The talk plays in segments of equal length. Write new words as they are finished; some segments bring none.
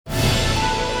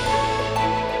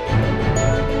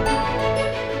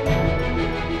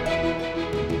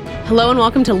Hello and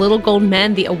welcome to Little Gold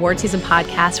Men, the award season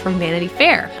podcast from Vanity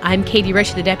Fair. I'm Katie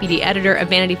Rich, the deputy editor of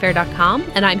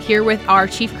VanityFair.com, and I'm here with our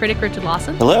chief critic, Richard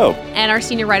Lawson. Hello. And our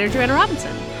senior writer, Joanna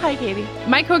Robinson. Hi, Katie.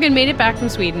 Mike Hogan made it back from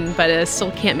Sweden, but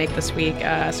still can't make this week,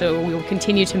 so we will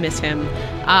continue to miss him.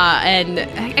 And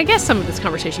I guess some of this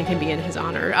conversation can be in his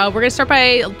honor. We're going to start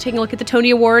by taking a look at the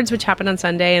Tony Awards, which happened on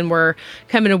Sunday, and we're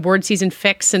kind of an award season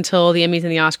fix until the Emmys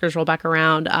and the Oscars roll back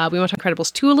around. We want to talk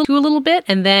Incredibles 2 a little bit,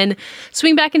 and then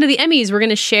swing back into the Emmys. We're going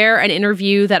to share an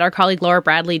interview that our colleague Laura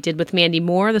Bradley did with Mandy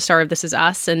Moore, the star of This Is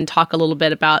Us, and talk a little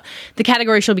bit about the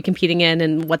category she'll be competing in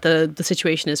and what the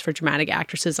situation is for dramatic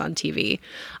actresses on TV.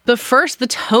 But first, the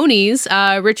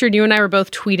Tonys. Richard, you and I were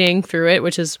both tweeting through it,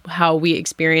 which is how we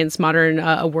experience modern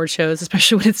award shows,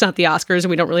 especially when it's not the Oscars and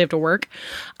we don't really have to work.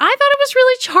 I thought it was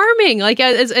really charming. Like,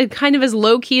 as kind of as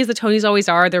low-key as the Tonys always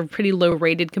are, they're pretty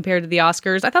low-rated compared to the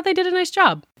Oscars. I thought they did a nice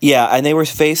job. Yeah, and they were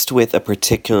faced with a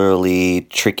particularly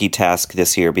tricky task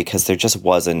this year because there just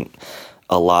wasn't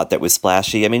a lot that was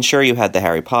splashy. I mean, sure, you had the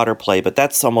Harry Potter play, but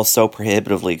that's almost so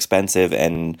prohibitively expensive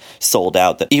and sold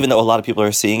out that even though a lot of people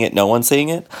are seeing it, no one's seeing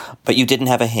it. But you didn't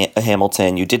have a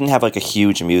Hamilton. You didn't have like a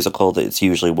huge musical that's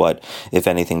usually what, if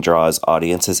anything, draws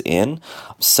audiences in.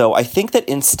 So I think that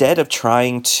instead of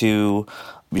trying to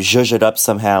zhuzh it up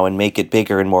somehow and make it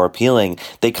bigger and more appealing,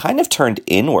 they kind of turned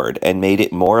inward and made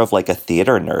it more of like a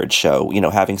theater nerd show. You know,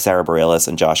 having Sarah Bareilles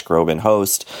and Josh Groban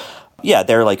host. Yeah,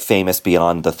 they're like famous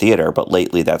beyond the theater, but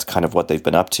lately that's kind of what they've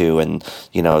been up to. And,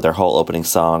 you know, their whole opening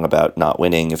song about not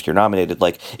winning if you're nominated,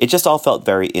 like it just all felt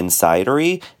very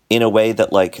insidery in a way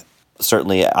that like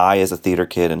certainly I, as a theater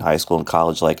kid in high school and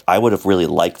college, like I would have really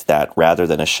liked that rather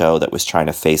than a show that was trying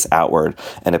to face outward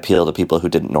and appeal to people who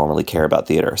didn't normally care about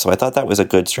theater. So I thought that was a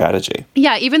good strategy.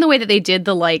 Yeah, even the way that they did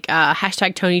the like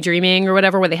hashtag Tony Dreaming or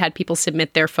whatever, where they had people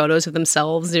submit their photos of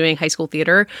themselves doing high school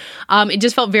theater. It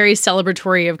just felt very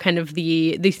celebratory of kind of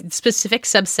the specific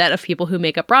subset of people who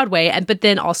make up Broadway, but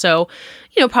then also,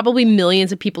 you know, probably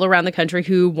millions of people around the country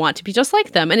who want to be just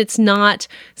like them. And it's not,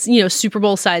 you know, Super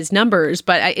Bowl sized numbers,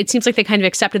 but it seems like they kind of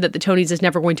accepted that the Tonys is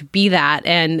never going to be that.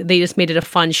 And they just made it a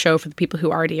fun show for the people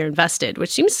who already are invested,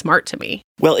 which seems smart to me.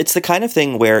 Well, it's the kind of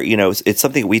thing where, you know, it's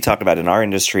something we talk about in our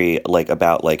industry, like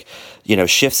about like, you know,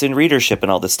 shifts in readership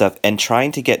and all this stuff and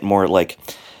trying to get more like,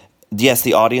 yes,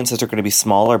 the audiences are going to be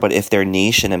smaller, but if they're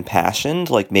niche and impassioned,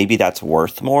 like maybe that's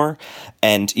worth more.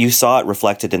 And you saw it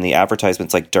reflected in the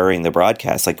advertisements, like during the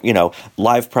broadcast, like, you know,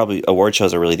 live probably award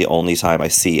shows are really the only time I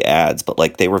see ads, but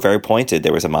like they were very pointed.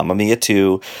 There was a Mamma Mia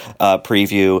 2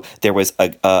 preview. There was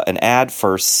an ad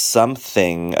for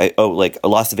something, like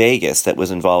Las Vegas that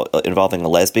was involving a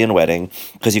lesbian wedding,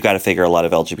 because you got to figure a lot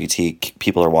of LGBT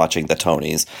people are watching the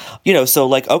Tonys, you know, so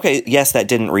like, okay, yes, that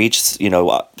didn't reach, you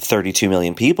know, 32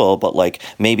 million people, but like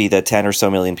maybe the 10 or so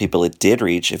million people it did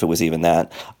reach, if it was even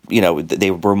that, you know,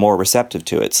 they were more receptive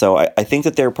to it. So I think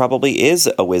that there probably is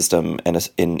a wisdom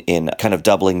in kind of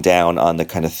doubling down on the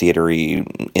kind of theatery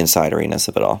insideriness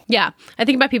of it all. Yeah. I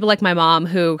think about people like my mom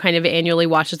who kind of annually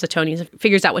watches the Tonys and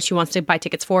figures out what she wants to buy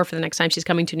tickets for the next time she's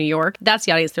coming to New York. That's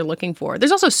the audience they're looking for.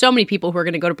 There's also so many people who are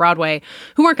going to go to Broadway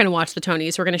who aren't going to watch the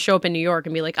Tonys, who are going to show up in New York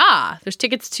and be like, there's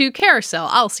tickets to Carousel.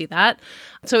 I'll see that.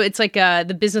 So it's like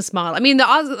the business model. I mean, the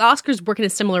Oscars work in a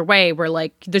similar way where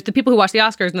like there's the people who watch the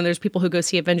Oscars and then there's people who go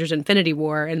see Avengers Infinity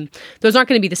War, and those aren't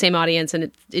going to be the same audience,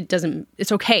 and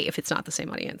it's okay if it's not the same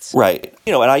audience. Right.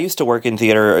 You know, and I used to work in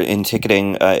theater in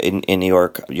ticketing in New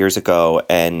York years ago,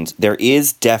 and there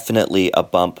is definitely a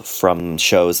bump from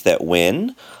shows that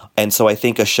win. And so I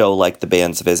think a show like The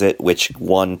Band's Visit, which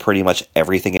won pretty much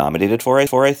everything nominated for,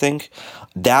 I think,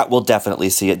 that will definitely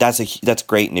see it. That's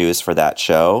great news for that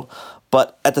show.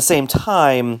 But at the same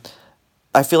time,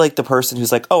 I feel like the person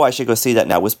who's like, oh, I should go see that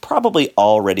now was probably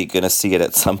already going to see it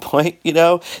at some point, you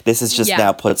know? This has just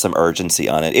now put some urgency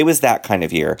on it. It was that kind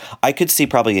of year. I could see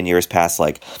probably in years past,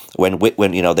 like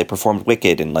when you know, they performed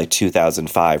Wicked in like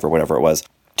 2005 or whatever it was,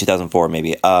 2004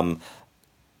 maybe.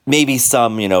 Maybe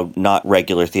some, you know, not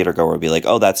regular theater goer would be like,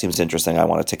 oh, that seems interesting. I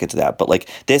want a ticket to that. But like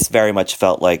this very much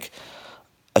felt like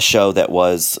a show that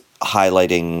was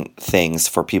highlighting things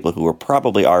for people who were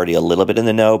probably already a little bit in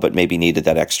the know, but maybe needed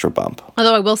that extra bump.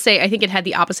 Although I will say, I think it had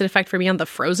the opposite effect for me on the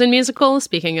Frozen musical,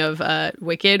 speaking of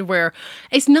Wicked, where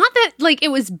it's not that like it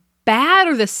was bad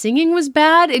or the singing was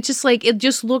bad. It's just like, it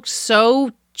just looked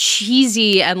so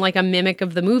cheesy and like a mimic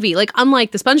of the movie. Like,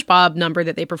 unlike the SpongeBob number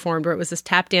that they performed where it was this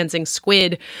tap dancing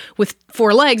squid with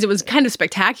 4 legs, it was kind of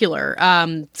spectacular.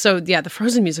 So yeah, the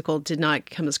Frozen musical did not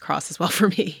come across as well for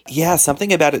me. Yeah,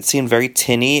 something about it seemed very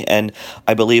tinny, and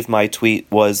I believe my tweet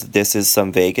was, "This is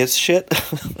some Vegas shit."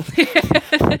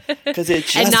 Because it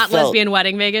just and not felt, lesbian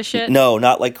wedding Vegas shit. No,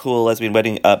 not like cool lesbian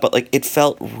wedding, but like it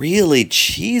felt really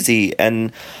cheesy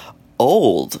and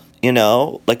old. You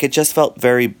know, like it just felt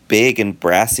very big and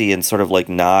brassy and sort of like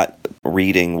not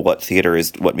reading what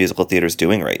musical theater is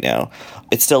doing right now.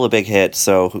 It's still a big hit,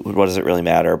 so what does it really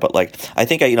matter? But like, I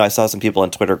think I saw some people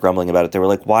on Twitter grumbling about it. They were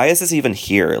like, "Why is this even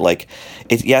here?" Like,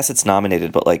 yes, it's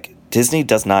nominated, but like Disney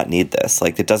does not need this.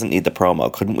 Like, it doesn't need the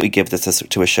promo. Couldn't we give this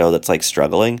to a show that's like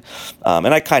struggling?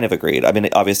 And I kind of agreed. I mean,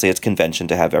 obviously, it's convention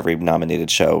to have every nominated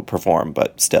show perform,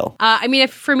 but still. I mean,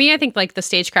 for me, I think like the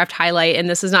stagecraft highlight, and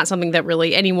this is not something that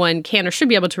really anyone can or should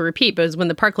be able to repeat, but it was when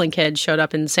the Parkland Kids showed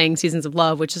up and sang "Seasons of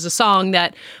Love," which is a song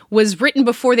that was written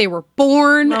before they were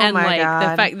born. Oh and my like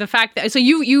God. the fact that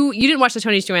you didn't watch the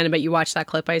Tonys, Joanna, but you watched that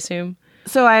clip, I assume.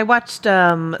 So I watched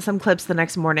some clips the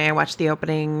next morning. I watched the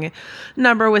opening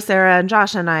number with Sarah and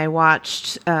Josh, and I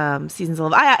watched Seasons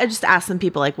of Love. I just asked some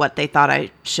people like what they thought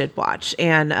I should watch.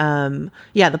 And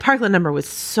yeah, the Parkland number was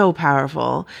so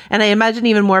powerful. And I imagine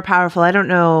even more powerful. I don't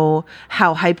know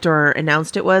how hyped or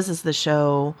announced it was as the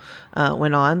show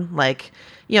went on. Like,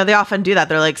 you know, they often do that.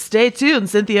 They're like, "Stay tuned,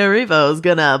 Cynthia Erivo is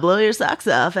gonna blow your socks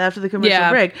off after the commercial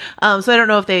break." So I don't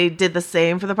know if they did the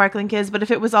same for the Parkland Kids, but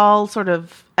if it was all sort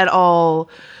of at all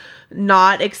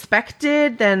not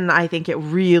expected, then I think it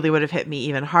really would have hit me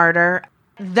even harder.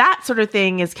 That sort of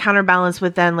thing is counterbalanced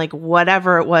with then like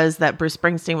whatever it was that Bruce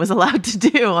Springsteen was allowed to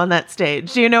do on that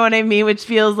stage. Do you know what I mean? Which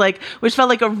felt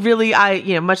like a really,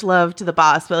 much love to the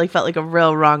boss, but like felt like a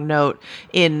real wrong note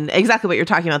in exactly what you're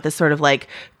talking about. This sort of like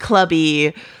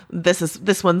clubby,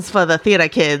 this one's for the theater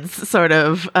kids sort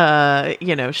of,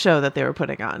 show that they were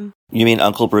putting on. You mean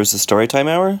Uncle Bruce's Storytime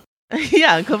Hour?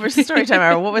 Yeah, Uncle Bruce's Storytime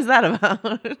Hour. What was that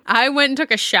about? I went and took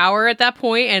a shower at that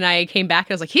point, and I came back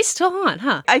and I was like, he's still on,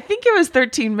 huh? I think it was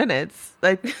 13 minutes.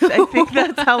 I think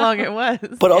that's how long it was.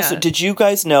 But also, did you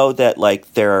guys know that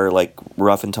like there are like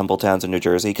rough and tumble towns in New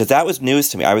Jersey? Because that was news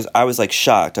to me. I was like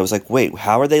shocked. I was like, wait,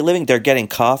 how are they living? They're getting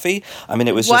coffee? I mean,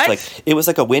 it was just like, it was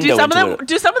like a window into it.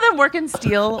 Do some of them work in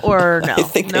steel or no? I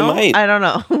think they might. I don't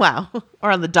know. Wow.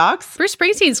 Or on the docks? Bruce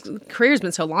Springsteen's career has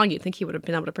been so long, you'd think he would have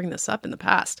been able to bring this up in the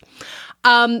past.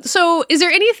 So is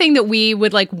there anything that we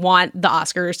would like want the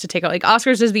Oscars to take out? Like,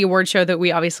 Oscars is the award show that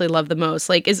we obviously love the most.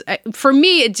 Like, for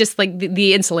me, it just like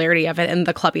the insularity of it and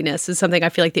the clubbiness is something I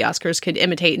feel like the Oscars could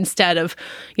imitate instead of,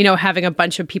 having a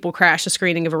bunch of people crash a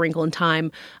screening of A Wrinkle in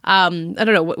Time. I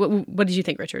don't know. What did you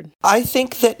think, Richard? I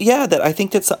think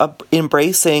that's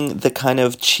embracing the kind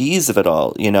of cheese of it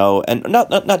all, and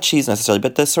not cheese necessarily,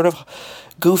 but the sort of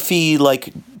goofy,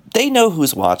 like, they know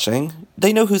who's watching.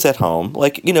 They know who's at home.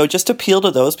 Like, just appeal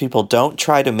to those people. Don't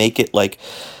try to make it, like,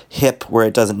 hip where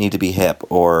it doesn't need to be hip,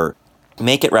 or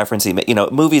make it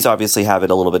referencing. Movies obviously have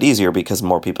it a little bit easier because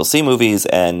more people see movies,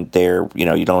 and they're,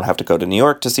 you don't have to go to New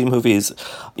York to see movies,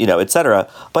 etc.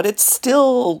 But it's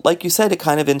still, like you said, a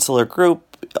kind of insular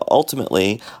group,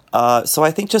 ultimately. So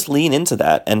I think just lean into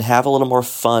that and have a little more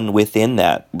fun within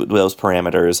those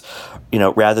parameters,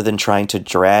 rather than trying to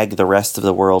drag the rest of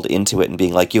the world into it and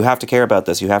being like, you have to care about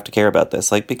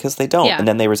this, like, because they don't, and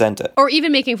then they resent it. Or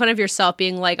even making fun of yourself,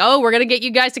 being like, oh, we're going to get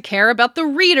you guys to care about the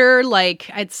reader. Like,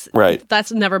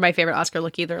 that's never my favorite Oscar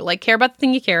look either. Like, care about the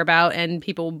thing you care about, and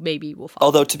people maybe will follow.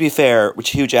 Although, to be fair,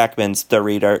 Hugh Jackman's The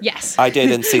Reader. Yes. I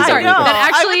didn't see Sorry, The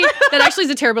Reader. that actually is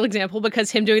a terrible example,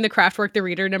 because him doing the Kraftwerk The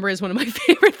Reader number is one of my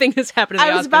favorite things that's happened in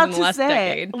the Oscars in the last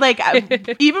decade. Like,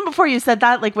 even before you said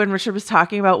that, like when Richard was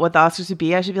talking about what the Oscars would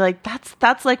be, I should be like,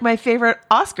 that's like my favorite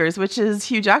Oscars, which is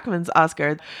Hugh Jackman's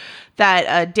Oscar.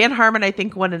 That Dan Harmon, I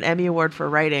think, won an Emmy Award for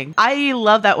writing. I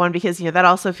love that one because, that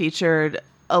also featured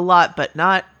a lot, but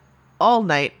not all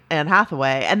night, Anne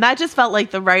Hathaway. And that just felt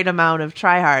like the right amount of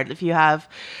try hard.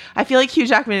 I feel like Hugh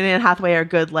Jackman and Anne Hathaway are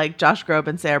good, like Josh Groban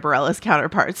and Sarah Bareilles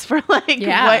counterparts for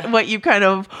what you kind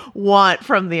of want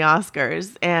from the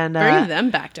Oscars. And bring them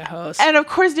back to host. And of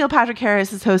course, Neil Patrick Harris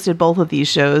has hosted both of these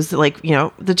shows. Like,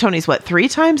 the Tonys, 3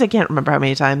 times? I can't remember how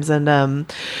many times. And the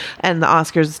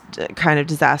Oscars kind of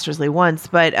disastrously once.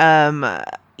 But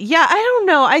yeah, I don't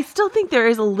know. I still think there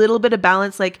is a little bit of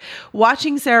balance. Like,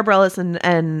 watching Sarah Bareilles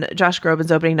and Josh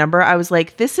Groban's opening number, I was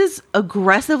like, this is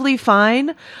aggressively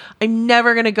fine. I'm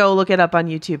never going to go look it up on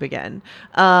YouTube again.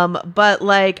 But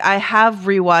like, I have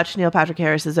rewatched Neil Patrick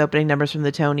Harris's opening numbers from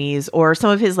the Tonys, or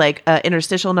some of his like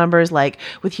interstitial numbers, like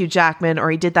with Hugh Jackman, or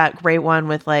he did that great one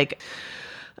with like,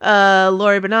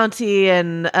 Laurie Benanti,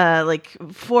 and like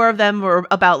 4 of them were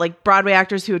about like Broadway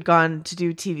actors who had gone to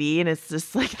do TV, and it's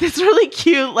just like this really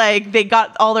cute, like they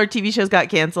got all their TV shows got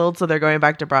canceled, so they're going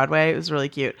back to Broadway. It was really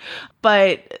cute.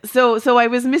 But so I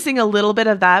was missing a little bit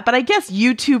of that, but I guess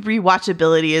YouTube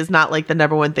rewatchability is not like the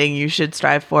number one thing you should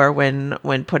strive for when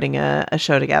putting a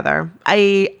show together.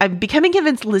 I'm becoming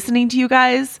convinced listening to you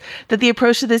guys that the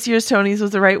approach to this year's Tonys was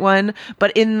the right one,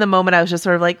 but in the moment I was just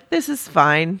sort of like, this is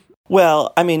fine.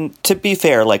 Well, I mean, to be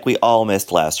fair, like we all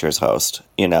missed last year's host.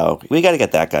 You know, we got to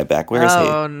get that guy back. Where is he?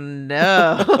 Oh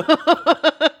no.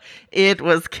 It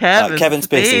was Kevin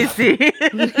Spacey.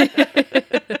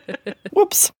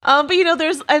 Whoops. But you know,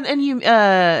 there's and you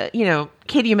you know,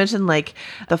 Katie, you mentioned like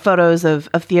the photos of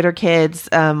theater kids.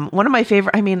 One of my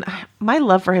favorite. I mean, my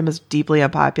love for him is deeply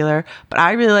unpopular, but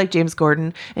I really like James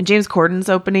Corden. And James Corden's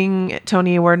opening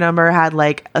Tony Award number had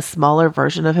like a smaller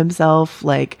version of himself,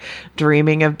 like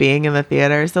dreaming of being in the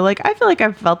theater. So like, I feel like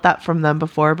I've felt that from them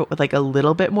before, but with like a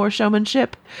little bit more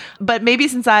showmanship. But maybe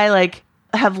since I like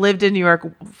have lived in New York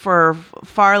for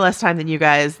far less time than you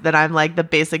guys, that I'm like the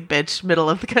basic bitch, middle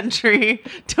of the country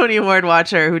Tony Award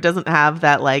watcher who doesn't have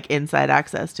that like inside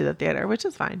access to the theater, which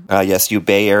is fine. Yes, you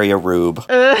Bay Area rube.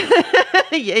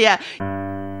 Yeah.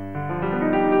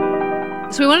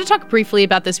 So we want to talk briefly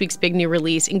about this week's big new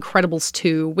release, Incredibles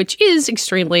 2, which is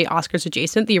extremely Oscars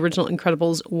adjacent. The original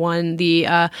Incredibles won the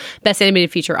Best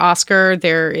Animated Feature Oscar.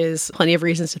 There is plenty of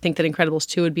reasons to think that Incredibles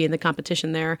 2 would be in the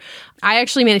competition there. I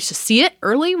actually managed to see it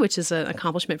early, which is an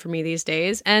accomplishment for me these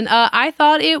days, and I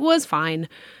thought it was fine.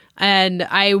 And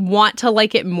I want to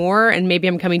like it more, and maybe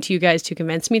I'm coming to you guys to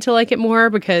convince me to like it more,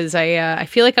 because I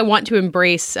feel like I want to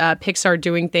embrace Pixar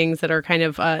doing things that are kind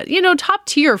of top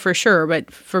tier for sure, but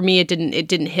for me it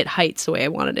didn't hit heights the way I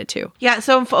wanted it to. Yeah.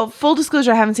 So full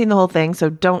disclosure, I haven't seen the whole thing, so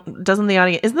isn't the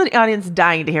audience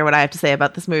dying to hear what I have to say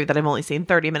about this movie that I've only seen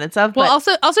 30 minutes of? Well,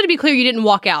 also to be clear, you didn't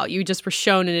walk out; you just were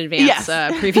shown in advance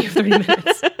preview of 30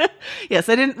 minutes. Yes,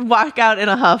 I didn't walk out in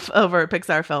a huff over a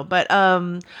Pixar film, but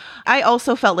I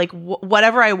also felt like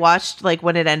whatever I watched, like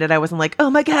when it ended, I wasn't like,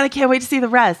 oh my God, I can't wait to see the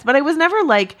rest. But I was never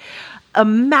like a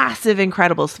massive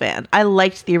Incredibles fan. I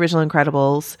liked the original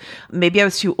Incredibles. Maybe I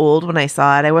was too old when I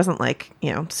saw it. I wasn't like,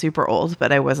 super old,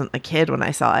 but I wasn't a kid when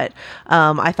I saw it.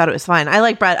 I thought it was fine. I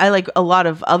like a lot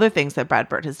of other things that Brad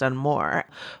Bird has done more.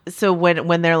 So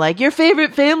when they're like, your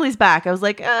favorite family's back, I was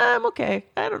like, I'm okay.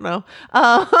 I don't know.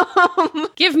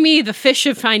 Give me the fish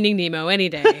of Finding Nemo any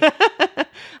day.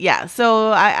 Yeah.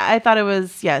 So I thought it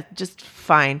was, just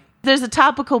fine. There's a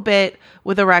topical bit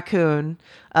with a raccoon,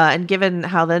 and given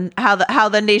how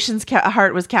the nation's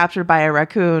heart was captured by a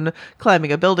raccoon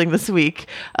climbing a building this week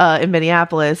in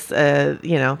Minneapolis,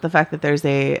 the fact that there's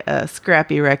a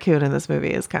scrappy raccoon in this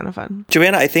movie is kind of fun.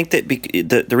 Joanna, I think that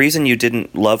the reason you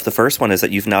didn't love the first one is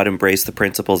that you've not embraced the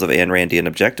principles of Ayn Randian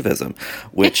objectivism,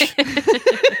 which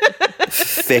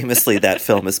famously that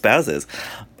film espouses.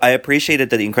 I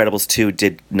appreciated that The Incredibles 2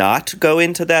 did not go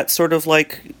into that sort of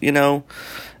like,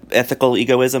 ethical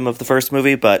egoism of the first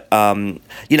movie, but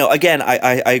again,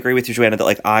 I agree with you, Joanna, that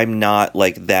like I'm not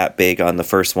like that big on the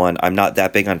first one. I'm not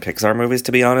that big on Pixar movies,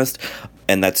 to be honest,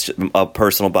 and that's a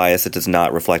personal bias. It does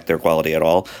not reflect their quality at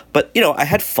all. But I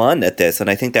had fun at this, and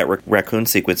I think that raccoon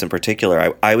sequence in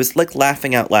particular, I was like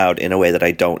laughing out loud in a way that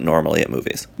I don't normally at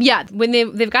movies. Yeah, when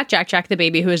they've got Jack the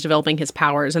baby who is developing his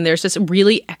powers, and there's this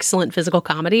really excellent physical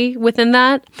comedy within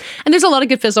that, and there's a lot of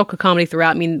good physical comedy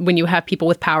throughout. I mean, when you have people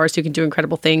with powers who can do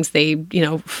incredible things, they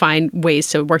find ways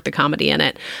to work the comedy in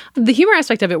it. The humor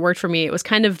aspect of it worked for me. It was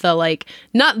kind of the like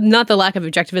not the lack of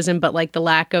objectivism, but like the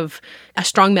lack of a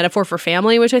strong metaphor for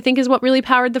family, which I think is what really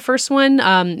powered the first one.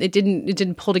 It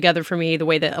didn't pull together for me the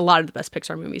way that a lot of the best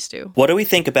Pixar movies do. What do we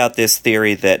think about this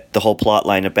theory that the whole plot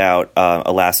line about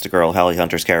Elastigirl, Holly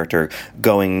Hunter's character,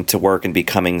 going to work and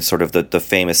becoming sort of the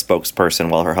famous spokesperson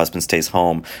while her husband stays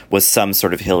home was some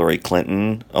sort of Hillary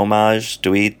Clinton homage? Do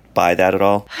we buy that at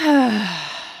all?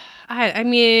 I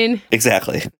mean...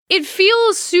 Exactly. It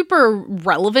feels super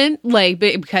relevant, like,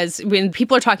 because when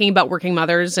people are talking about working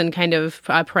mothers and kind of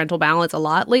parental balance a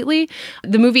lot lately,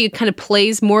 the movie kind of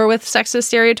plays more with sexist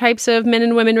stereotypes of men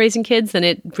and women raising kids than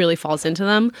it really falls into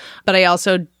them. But I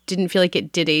also didn't feel like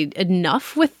it did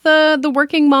enough with the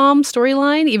working mom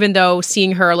storyline, even though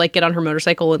seeing her like get on her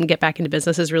motorcycle and get back into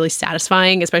business is really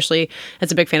satisfying, especially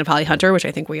as a big fan of Holly Hunter, which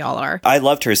I think we all are. I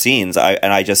loved her scenes.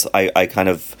 I kind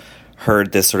of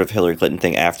heard this sort of Hillary Clinton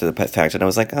thing after the fact, and I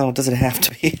was like, oh, does it have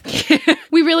to be?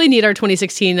 We really need our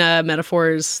 2016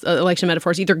 election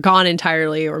metaphors either gone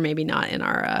entirely or maybe not in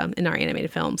our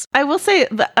animated films. I will say,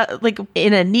 like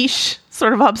in a niche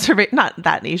sort of observation, not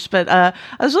that niche, but I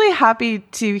was really happy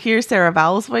to hear Sarah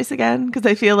Vowell's voice again, because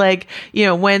I feel like,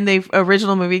 when the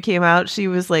original movie came out, she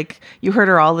was like, you heard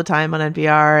her all the time on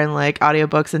NPR and like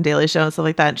audiobooks and Daily Show and stuff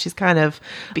like that. And she's kind of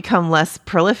become less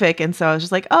prolific. And so I was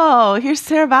just like, oh, here's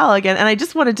Sarah Vowell again. And I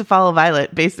just wanted to follow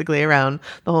Violet basically around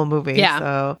the whole movie. Yeah.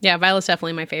 So. Yeah, Violet's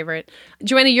definitely my favorite.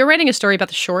 Joanna, you're writing a story about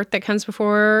the short that comes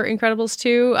before Incredibles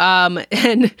 2.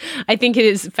 And I think it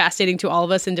is fascinating to all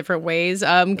of us in different ways.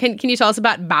 Can you tell us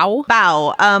about Bao?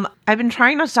 Bao. I've been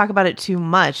trying not to talk about it too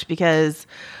much, because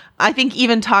I think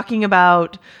even talking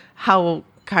about how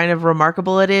kind of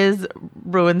remarkable it is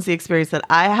ruins the experience that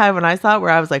I had when I saw it, where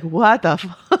I was like, what the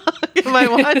fuck am I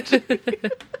watching?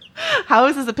 How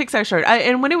is this a Pixar short?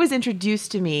 And when it was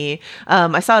introduced to me,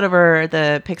 I saw it over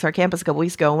the Pixar campus a couple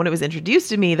weeks ago. And when it was introduced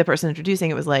to me, the person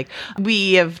introducing it was like,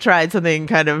 we have tried something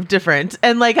kind of different.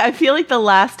 And like, I feel like the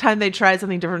last time they tried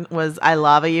something different was I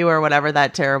Lava You, or whatever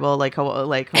that terrible like Hawaiian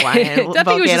I think it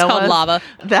was just called Lava.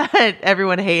 That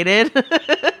everyone hated.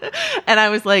 And I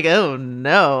was like, oh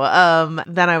no.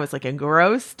 Then I was like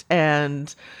engrossed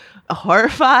and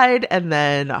horrified and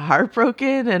then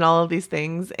heartbroken and all of these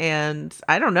things. And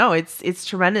I don't know, it's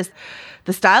tremendous.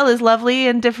 The style is lovely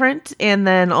and different, and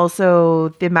then also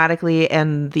thematically,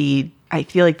 and I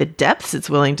feel like the depths it's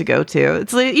willing to go to.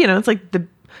 It's like, it's like the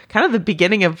kind of the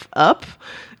beginning of Up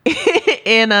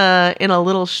in a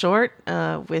little short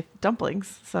with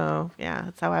dumplings. So yeah,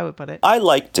 that's how I would put it. I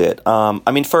liked it.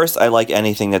 First, I like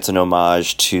anything that's an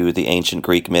homage to the ancient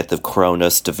Greek myth of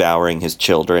Cronus devouring his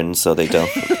children so they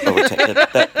don't overtake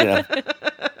that.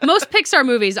 Most Pixar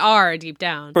movies are deep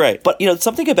down. Right. But,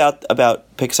 something about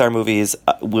Pixar movies,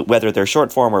 whether they're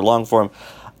short form or long form,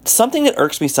 something that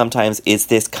irks me sometimes is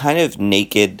this kind of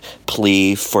naked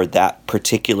plea for that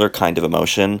particular kind of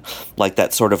emotion, like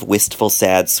that sort of wistful,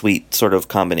 sad, sweet sort of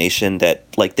combination that,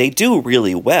 like, they do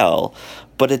really well,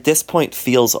 but at this point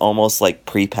feels almost like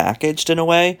prepackaged in a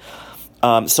way.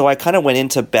 So I kind of went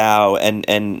into Bao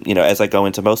and as I go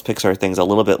into most Pixar things, a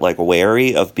little bit like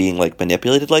wary of being like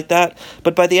manipulated like that.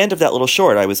 But by the end of that little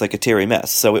short, I was like a teary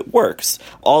mess. So it works.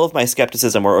 All of my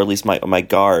skepticism, or at least my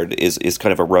guard, is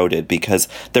kind of eroded because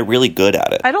they're really good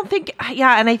at it. I don't think,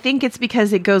 and I think it's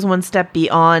because it goes one step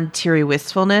beyond teary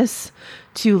wistfulness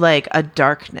to like a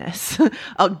darkness,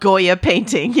 a Goya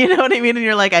painting, you know what I mean? And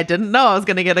you're like, I didn't know I was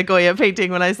going to get a Goya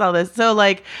painting when I saw this. So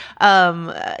like,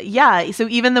 so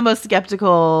even the most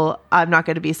skeptical, I'm not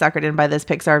going to be suckered in by this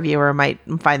Pixar viewer might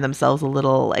find themselves a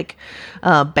little like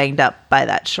banged up by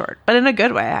that short, but in a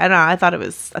good way. I don't know. I thought it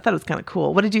was kind of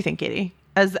cool. What did you think, Katie?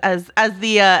 As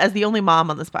the only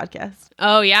mom on this podcast.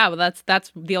 Oh yeah, well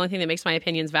that's the only thing that makes my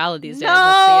opinions valid these days.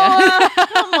 No,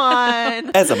 come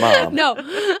on. As a mom. No.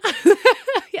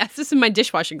 Yes, this is my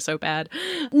dishwashing so bad.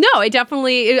 No,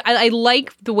 I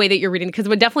like the way that you're reading, because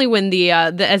definitely when the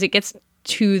as it gets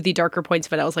to the darker points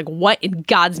of it, I was like, what in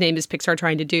God's name is Pixar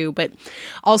trying to do? But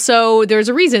also there's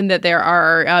a reason that there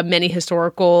are many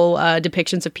historical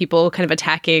depictions of people kind of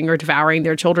attacking or devouring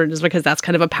their children, is because that's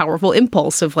kind of a powerful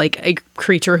impulse of like a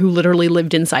creature who literally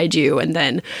lived inside you and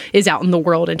then is out in the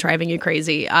world and driving you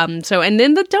crazy. And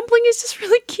then the dumpling is just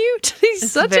really cute.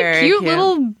 He's such a cute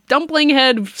little dumpling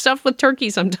head stuffed with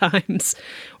turkey sometimes,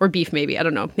 or beef maybe. I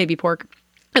don't know, maybe pork.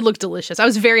 It looked delicious. I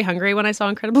was very hungry when I saw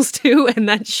Incredibles 2, and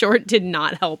that short did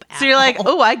not help at all. So you're like,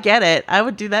 oh, I get it. I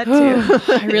would do that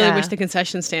too. I really wish the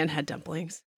concession stand had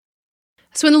dumplings.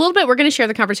 So in a little bit, we're going to share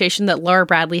the conversation that Laura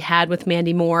Bradley had with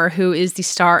Mandy Moore, who is the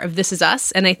star of This Is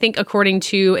Us, and I think, according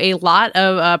to a lot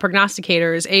of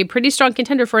prognosticators, a pretty strong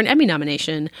contender for an Emmy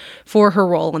nomination for her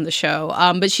role on the show.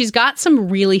 But she's got some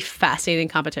really fascinating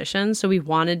competition, so we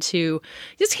wanted to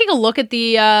just take a look at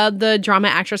the drama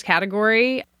actress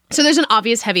category. So there's an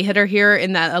obvious heavy hitter here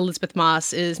in that Elizabeth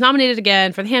Moss is nominated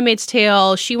again for The Handmaid's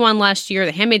Tale. She won last year.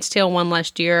 The Handmaid's Tale won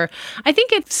last year. I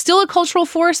think it's still a cultural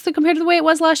force compared to the way it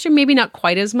was last year. Maybe not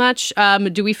quite as much.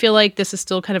 Do we feel like this is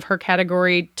still kind of her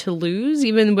category to lose,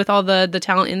 even with all the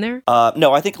talent in there?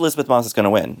 No, I think Elizabeth Moss is going to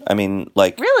win. I mean,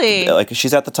 like... Really? Like,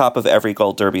 she's at the top of every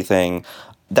Gold Derby thing.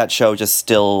 That show just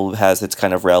still has its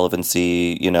kind of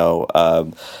relevancy,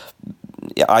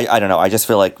 I don't know. I just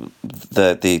feel like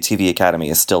the TV Academy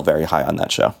is still very high on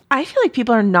that show. I feel like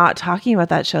people are not talking about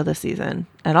that show this season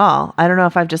at all. I don't know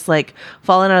if I've just like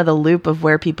fallen out of the loop of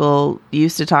where people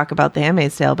used to talk about The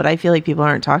Handmaid's Tale, but I feel like people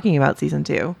aren't talking about season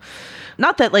 2.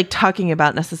 Not that like talking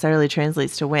about necessarily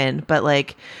translates to win, but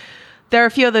like there are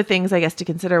a few other things I guess to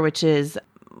consider, which is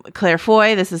Claire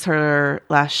Foy. This is her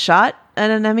last shot at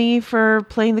an Emmy for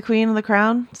playing the Queen of the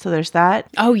Crown. So there's that.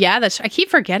 Oh yeah, I keep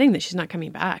forgetting that she's not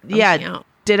coming back. Yeah.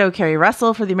 Ditto Kerry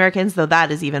Russell for The Americans, though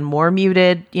that is even more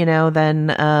muted,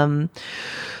 than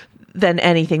than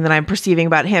anything that I'm perceiving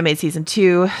about Handmaid's season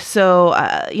 2. So,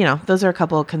 those are a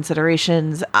couple of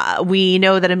considerations. We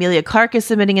know that Emilia Clarke is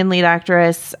submitting in lead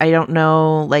actress. I don't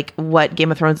know, what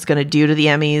Game of Thrones is going to do to the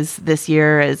Emmys this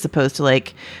year, as opposed to,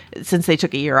 since they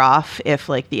took a year off, if,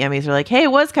 the Emmys are hey,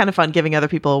 it was kind of fun giving other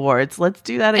people awards. Let's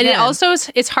do that again. And it also,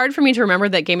 it's hard for me to remember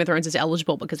that Game of Thrones is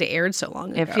eligible because it aired so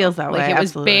long ago. It feels that way, it was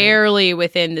absolutely. barely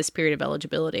within this period of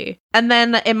eligibility. And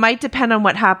then it might depend on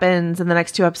what happens in the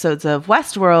next 2 episodes of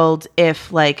Westworld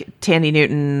if Tandy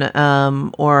Newton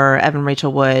or Evan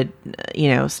Rachel Wood,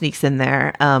 sneaks in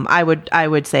there. I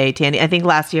would say Tandy. I think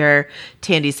last year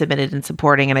Tandy submitted in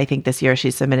supporting, and I think this year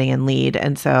she's submitting in lead.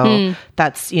 And so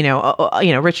that's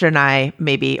Richard and I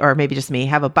maybe just me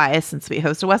have a bias since we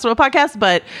host a Westworld podcast,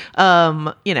 but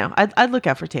I'd look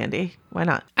out for Tandy. Why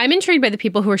not? I'm intrigued by the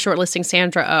people who are shortlisting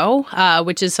Sandra Oh,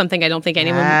 which is something I don't think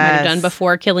anyone might have done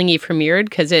before Killing Eve premiered,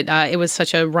 because it was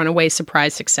such a runaway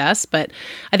surprise success. But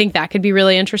I think that could be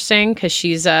really interesting because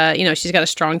she's she's got a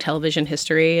strong television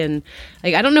history, and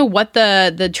I don't know what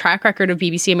the track record of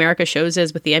BBC America shows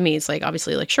is with the Emmys.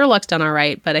 Obviously Sherlock's done all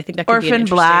right, but I think that could be an Orphan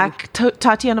Black,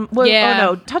 Tatiana.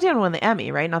 Tatiana won the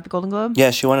Emmy, right? Not the Golden Globe.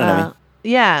 Yeah, she won an Emmy.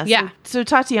 Yeah. So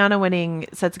Tatiana winning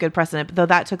sets a good precedent, though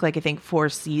that took I think 4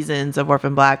 seasons of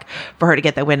Orphan Black for her to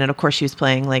get that win. And of course she was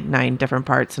playing 9 different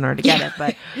parts in order to get it.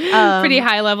 But pretty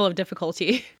high level of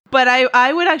difficulty. But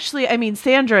I would actually,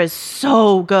 Sandra is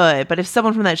so good, but if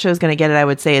someone from that show is going to get it, I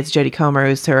would say it's Jodie Comer,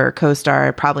 who's her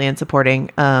co-star, probably in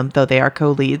supporting, though they are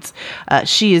co-leads.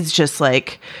 She is just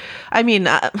I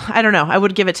don't know. I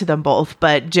would give it to them both,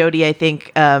 but Jodie, I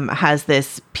think, has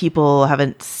this people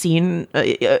haven't seen,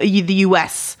 the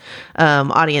U.S.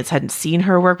 Audience hadn't seen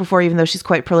her work before, even though she's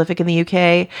quite prolific in the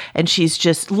U.K. And she's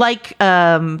just like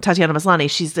Tatiana Maslany.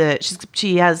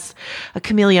 She has a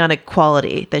chameleonic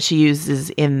quality that she uses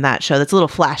in that show that's a little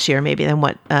flashier maybe than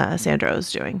what Sandra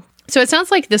is doing. So it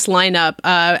sounds like this lineup,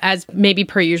 as maybe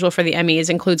per usual for the Emmys,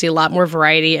 includes a lot more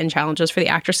variety and challenges for the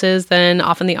actresses than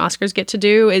often the Oscars get to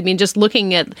do. Just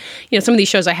looking at some of these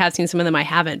shows I have seen, some of them I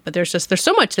haven't, but there's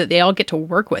so much that they all get to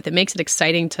work with. It makes it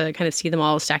exciting to kind of see them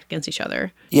all stacked against each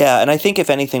other. Yeah, and I think if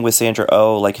anything with Sandra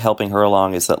Oh, helping her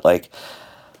along is that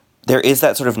there is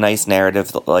that sort of nice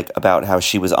narrative about how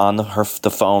she was on the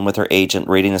phone with her agent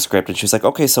reading the script, and she was like,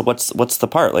 okay, so what's the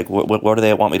part? What do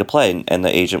they want me to play? And the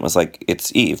agent was like,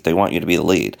 it's Eve. They want you to be the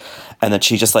lead. And then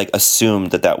she just assumed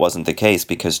that wasn't the case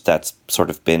because that's sort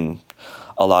of been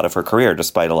a lot of her career,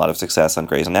 despite a lot of success on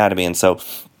Grey's Anatomy. And so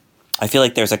I feel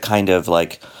like there's a kind of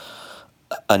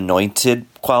anointed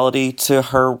quality to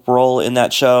her role in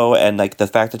that show, and the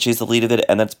fact that she's the lead of it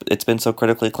and it's been so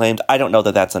critically acclaimed. I don't know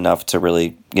that that's enough to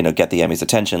really get the Emmys'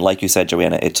 attention. Like you said,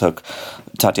 Joanna, it took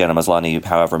Tatiana Maslany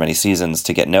however many seasons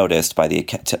to get noticed by the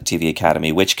TV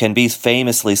Academy, which can be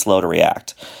famously slow to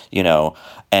react.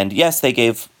 And yes, they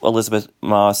gave Elizabeth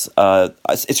Moss.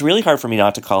 It's really hard for me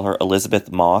not to call her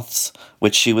Elizabeth Moths,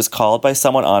 which she was called by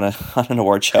someone on an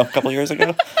award show a couple years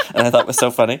ago, and I thought it was so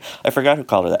funny. I forgot who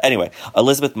called her that. Anyway,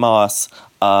 Elizabeth Moss.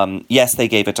 Yes, they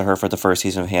gave it to her for the first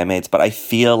season of Handmaids, but I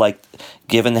feel like,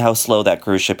 given how slow that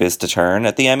cruise ship is to turn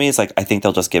at the Emmys, I think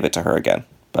they'll just give it to her again.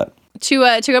 But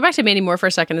to go back to Mandy Moore for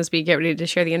a second as we get ready to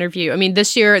share the interview.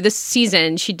 This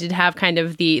season, she did have kind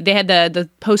of they had the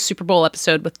post Super Bowl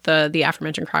episode with the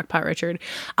aforementioned Crockpot Richard,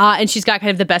 and she's got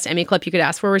kind of the best Emmy clip you could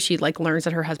ask for, where she learns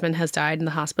that her husband has died in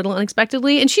the hospital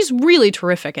unexpectedly, and she's really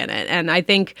terrific in it. And I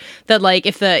think that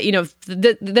if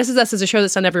This Is Us is a show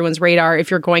that's on everyone's radar,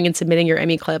 if you're going and submitting your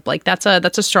Emmy clip, that's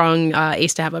a strong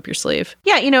ace to have up your sleeve.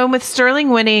 Yeah, and with Sterling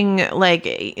winning,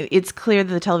 it's clear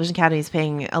that the Television Academy is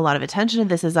paying a lot of attention to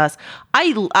This Is Us.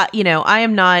 I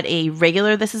am not a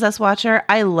regular This Is Us watcher.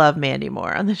 I love Mandy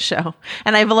Moore on the show,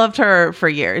 and I've loved her for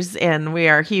years, and we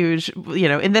are huge,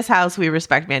 in this house, we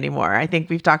respect Mandy Moore. I think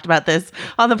we've talked about this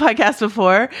on the podcast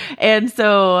before. And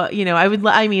so,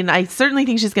 I certainly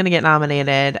think she's going to get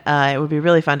nominated. It would be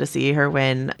really fun to see her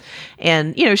win.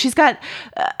 And, she's got,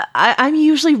 I'm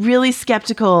usually really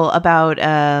skeptical about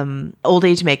old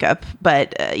age makeup,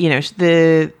 but,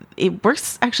 it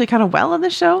works actually kind of well on the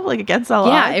show, against all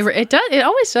odds. Yeah, it does. It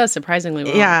always does surprisingly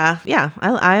well. Yeah.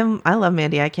 I love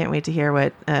Mandy. I can't wait to hear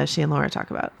what she and Laura talk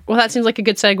about. Well, that seems like a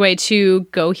good segue to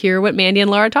go hear what Mandy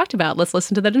and Laura talked about. Let's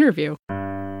listen to that interview.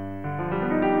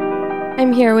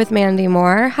 I'm here with Mandy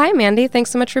Moore. Hi, Mandy.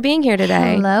 Thanks so much for being here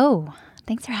today. Hello.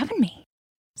 Thanks for having me.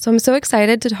 So I'm so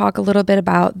excited to talk a little bit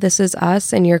about This Is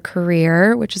Us and your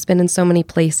career, which has been in so many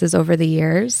places over the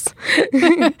years.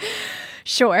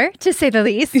 Sure, to say the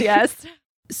least, yes.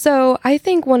 So I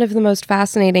think one of the most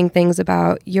fascinating things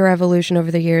about your evolution over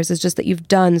the years is just that you've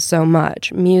done so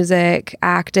much: music,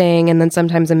 acting, and then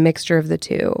sometimes a mixture of the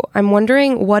two. I'm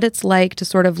wondering what it's like to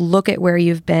sort of look at where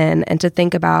you've been and to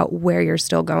think about where you're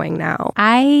still going now.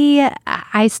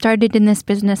 I started in this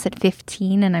business at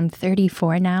 15 and I'm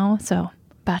 34 now, so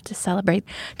about to celebrate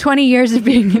 20 years of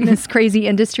being in this crazy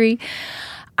industry.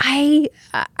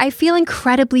 I feel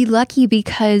incredibly lucky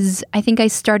because I think I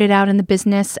started out in the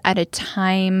business at a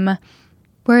time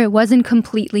where it wasn't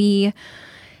entirely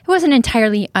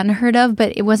unheard of,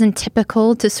 but it wasn't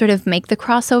typical to sort of make the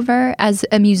crossover as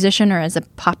a musician or as a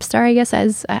pop star, I guess,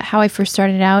 as how I first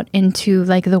started out into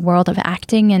like the world of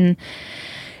acting and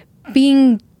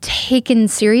being taken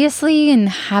seriously and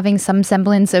having some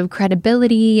semblance of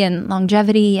credibility and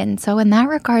longevity. And so in that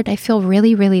regard, I feel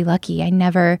really, really lucky. I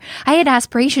had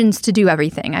aspirations to do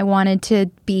everything. I wanted to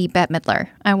be Bette Midler.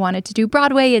 I wanted to do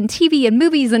Broadway and TV and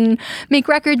movies and make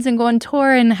records and go on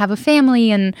tour and have a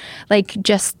family and like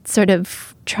just sort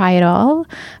of try it all.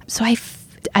 So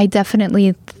I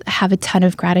definitely have a ton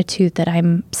of gratitude that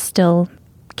I'm still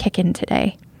kicking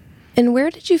today. And where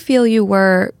did you feel you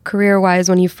were career-wise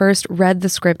when you first read the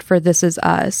script for This Is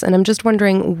Us? And I'm just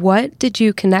wondering, what did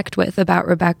you connect with about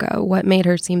Rebecca? What made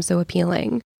her seem so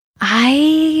appealing?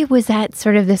 I was at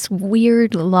sort of this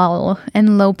weird lull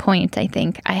and low point, I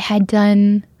think. I had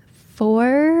done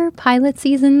 4 pilot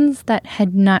seasons that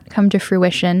had not come to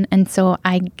fruition. And so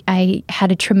I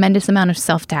had a tremendous amount of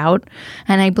self-doubt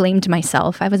and I blamed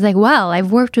myself. I was like, well,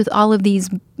 I've worked with all of these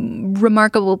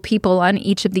remarkable people on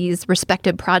each of these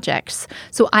respective projects.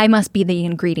 So I must be the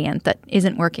ingredient that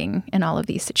isn't working in all of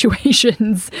these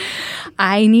situations.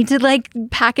 I need to like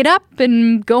pack it up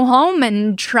and go home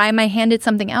and try my hand at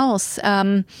something else.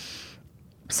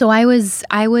 So I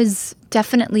was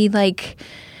definitely like,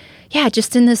 yeah,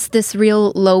 just in this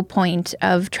real low point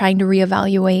of trying to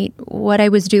reevaluate what I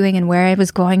was doing and where I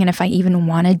was going and if I even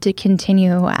wanted to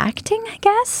continue acting, I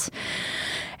guess.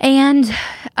 And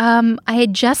I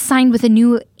had just signed with a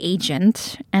new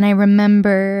agent, and I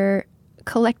remember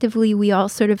collectively we all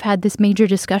sort of had this major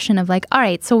discussion of like, all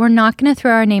right, so we're not going to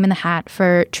throw our name in the hat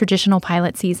for traditional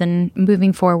pilot season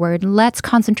moving forward. Let's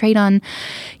concentrate on,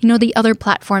 the other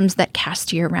platforms that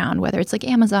cast year round, whether it's like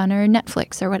Amazon or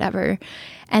Netflix or whatever.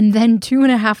 And then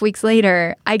 2.5 weeks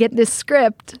later, I get this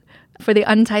script for the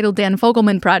Untitled Dan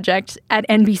Fogelman project at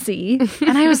NBC.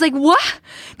 And I was like, what?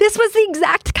 This was the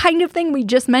exact kind of thing we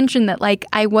just mentioned that like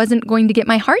I wasn't going to get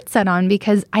my heart set on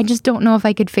because I just don't know if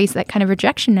I could face that kind of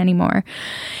rejection anymore.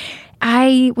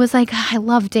 I was like, I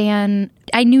love Dan.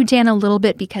 I knew Dan a little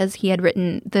bit because he had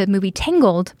written the movie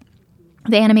Tangled,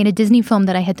 the animated Disney film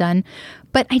that I had done,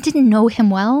 but I didn't know him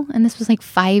well. And this was like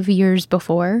 5 years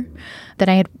before that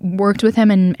I had worked with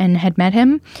him and had met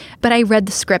him. But I read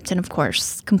the script and, of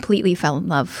course, completely fell in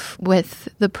love with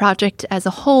the project as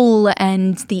a whole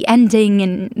and the ending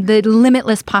and the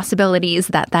limitless possibilities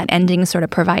that ending sort of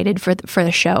provided for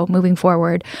the show moving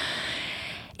forward.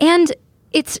 And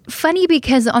it's funny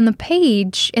because on the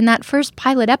page in that first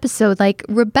pilot episode, like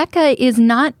Rebecca is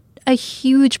not a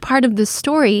huge part of the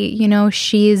story.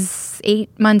 She's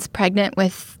 8 months pregnant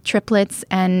with triplets,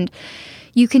 and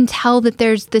you can tell that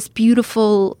there's this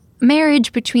beautiful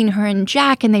marriage between her and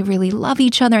Jack, and they really love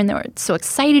each other, and they're so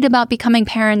excited about becoming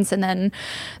parents, and then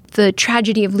the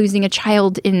tragedy of losing a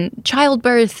child in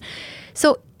childbirth.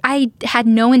 So I had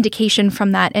no indication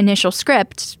from that initial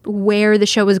script where the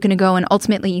show was going to go and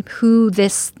ultimately who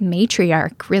this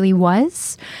matriarch really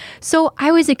was. So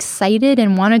I was excited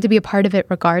and wanted to be a part of it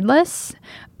regardless,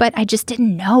 but I just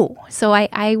didn't know. So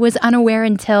I was unaware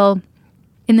until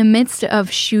in the midst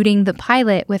of shooting the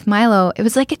pilot with Milo. It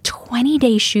was like a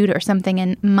 20-day shoot or something,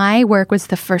 and my work was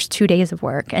the first 2 days of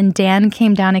work. And Dan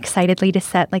came down excitedly to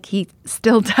set, like he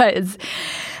still does,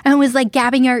 and was like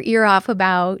gabbing our ear off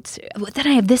about, then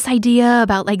I have this idea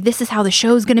about like, this is how the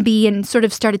show's going to be, and sort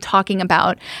of started talking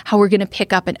about how we're going to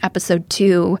pick up in episode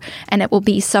 2, and it will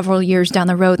be several years down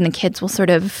the road, and the kids will sort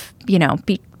of,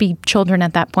 be children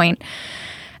at that point.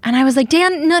 And I was like,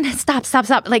 Dan, no, stop.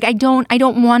 Like, I don't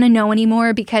want to know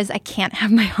anymore because I can't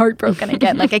have my heart broken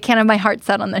again. Like, I can't have my heart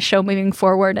set on the show moving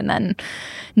forward. And then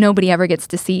nobody ever gets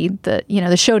to see the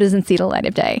show doesn't see the light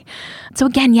of day. So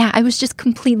again, yeah, I was just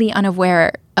completely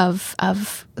unaware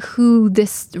of who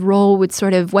this role would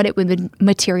sort of, what it would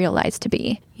materialize to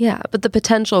be. Yeah, but the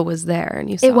potential was there and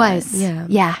you saw it. It was.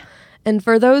 Yeah. And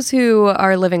for those who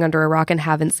are living under a rock and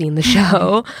haven't seen the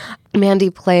show,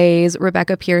 Mandy plays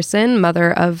Rebecca Pearson,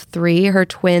 mother of 3, her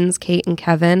twins, Kate and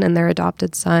Kevin, and their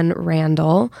adopted son,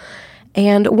 Randall.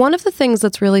 And one of the things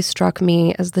that's really struck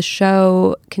me as the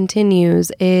show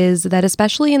continues is that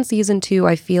especially in season 2,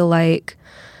 I feel like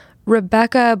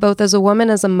Rebecca, both as a woman,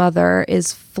 as a mother,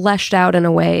 is fleshed out in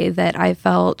a way that I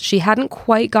felt she hadn't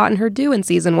quite gotten her due in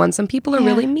season 1. Some people are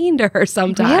really mean to her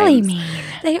sometimes. Really mean.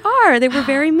 They are. They were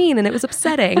very mean, and it was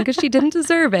upsetting because she didn't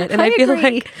deserve it. And I feel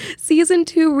like season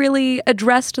 2 really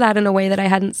addressed that in a way that I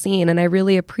hadn't seen, and I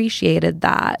really appreciated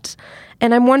that.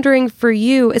 And I'm wondering for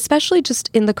you, especially just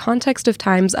in the context of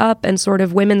Time's Up and sort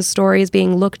of women's stories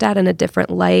being looked at in a different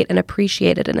light and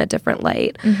appreciated in a different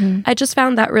light, I just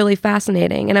found that really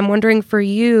fascinating. And I'm wondering for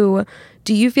you,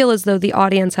 do you feel as though the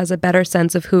audience has a better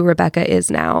sense of who Rebecca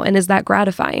is now? And is that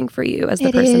gratifying for you as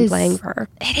the person playing her?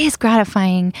 It is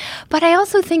gratifying. But I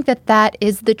also think that that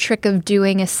is the trick of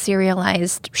doing a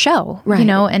serialized show, Right. you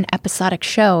know, an episodic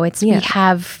show. We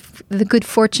have the good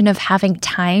fortune of having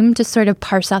time to sort of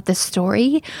parse out this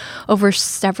story over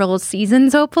several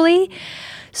seasons, hopefully.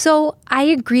 So I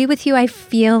agree with you. I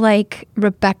feel like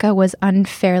Rebecca was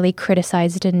unfairly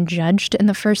criticized and judged in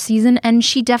the first season, and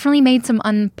she definitely made some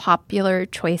unpopular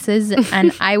choices,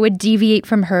 and I would deviate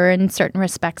from her in certain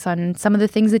respects on some of the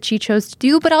things that she chose to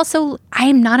do, but also I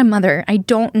am not a mother. I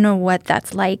don't know what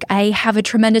that's like. I have a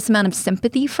tremendous amount of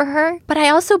sympathy for her, but I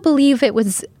also believe it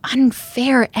was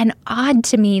unfair and odd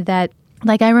to me that,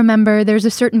 like, I remember there's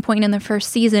a certain point in the first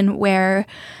season where,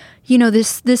 you know,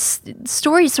 this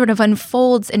story sort of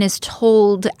unfolds and is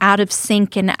told out of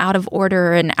sync and out of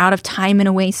order and out of time in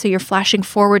a way. So you're flashing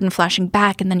forward and flashing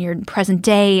back, and then you're in present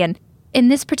day. And in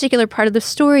this particular part of the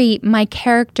story, my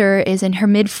character is in her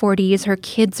mid-40s. Her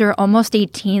kids are almost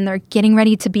 18. They're getting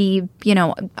ready to be, you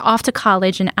know, off to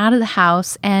college and out of the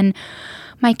house. And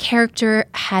my character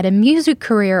had a music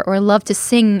career or loved to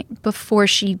sing before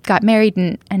she got married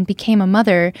and became a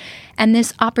mother. And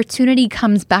this opportunity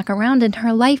comes back around in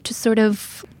her life to sort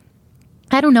of,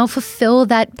 I don't know, fulfill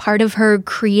that part of her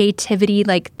creativity,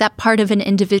 like that part of an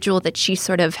individual that she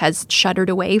sort of has shuttered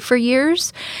away for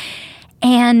years.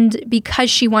 And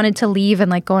because she wanted to leave and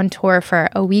like go on tour for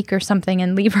a week or something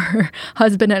and leave her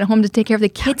husband at home to take care of the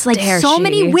kids, like so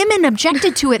many women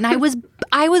objected to it. And I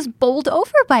was bowled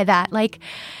over by that. Like,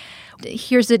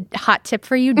 here's a hot tip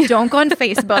for you. Don't go on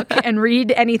Facebook and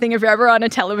read anything if you're ever on a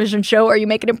television show or you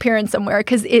make an appearance somewhere,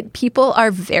 because people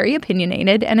are very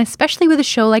opinionated. And especially with a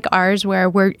show like ours, where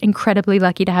we're incredibly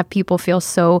lucky to have people feel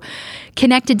so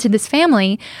connected to this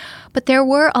family. But there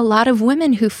were a lot of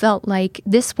women who felt like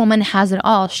this woman has it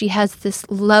all. She has this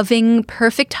loving,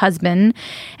 perfect husband,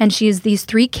 and she has these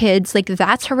 3 kids. Like,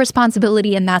 that's her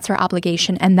responsibility and that's her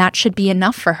obligation, and that should be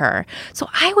enough for her. So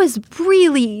I was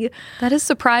really... That is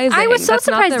surprising. I was so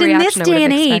surprised in this day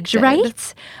and age,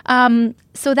 right?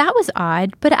 So that was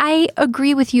odd. But I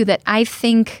agree with you that I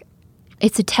think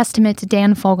it's a testament to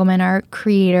Dan Fogelman, our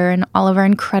creator, and all of our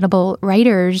incredible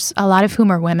writers, a lot of whom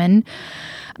are women.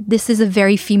 This is a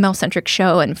very female-centric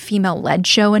show and female-led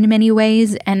show in many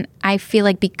ways. And I feel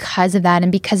like because of that,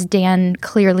 and because Dan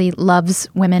clearly loves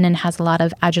women and has a lot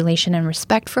of adulation and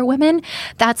respect for women,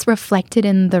 that's reflected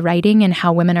in the writing and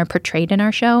how women are portrayed in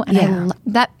our show. And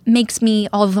that makes me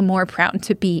all the more proud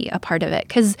to be a part of it,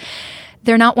 because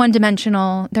they're not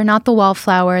one-dimensional. They're not the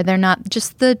wallflower. They're not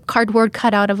just the cardboard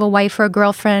cutout of a wife or a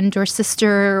girlfriend or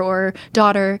sister or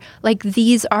daughter. Like,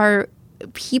 these are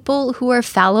people who are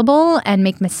fallible and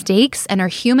make mistakes and are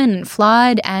human and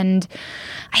flawed. And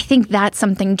I think that's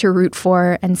something to root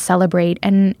for and celebrate.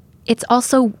 And it's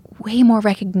also way more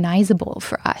recognizable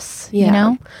for us, you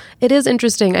know? It is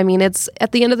interesting. I mean, it's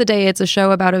at the end of the day, it's a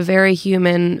show about a very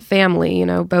human family, you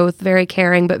know, both very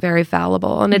caring but very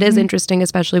fallible. And it is interesting,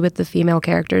 especially with the female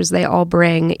characters. They all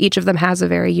bring, each of them has a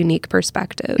very unique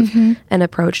perspective and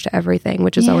approach to everything,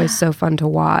 which is always so fun to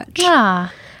watch. Yeah.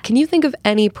 Can you think of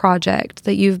any project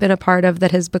that you've been a part of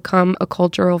that has become a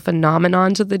cultural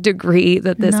phenomenon to the degree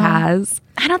that this has?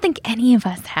 I don't think any of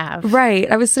us have. Right.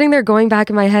 I was sitting there going back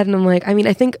in my head and I'm like, I mean,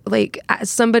 I think like as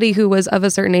somebody who was of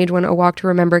a certain age when A Walk to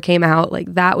Remember came out,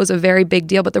 like that was a very big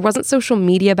deal, but there wasn't social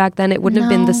media back then. It wouldn't have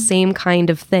been the same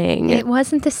kind of thing. It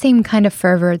wasn't the same kind of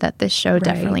fervor that this show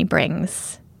definitely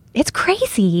brings. It's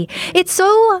crazy. It's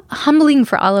so humbling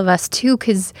for all of us too,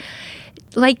 because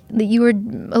like you were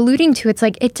alluding to, it's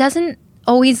like it doesn't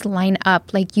always line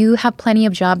up. Like, you have plenty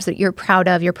of jobs that you're proud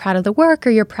of. You're proud of the work,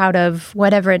 or you're proud of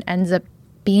whatever it ends up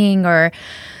being, or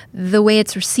the way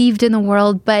it's received in the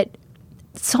world. But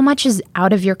so much is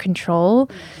out of your control.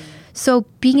 So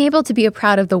being able to be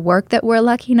proud of the work that we're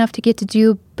lucky enough to get to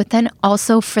do, but then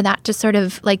also for that to sort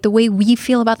of, like, the way we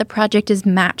feel about the project is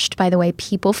matched by the way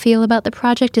people feel about the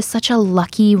project is such a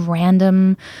lucky,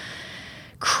 random,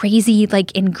 crazy,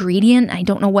 like, ingredient. I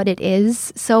don't know what it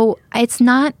is. So it's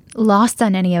not lost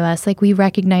on any of us. Like, we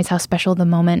recognize how special the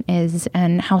moment is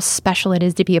and how special it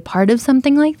is to be a part of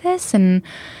something like this. And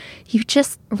you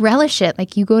just relish it.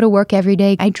 Like, you go to work every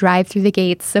day. I drive through the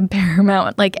gates of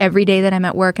Paramount like every day that I'm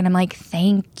at work, and I'm like,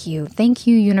 thank you,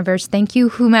 universe, thank you,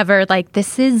 whomever. Like,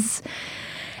 this is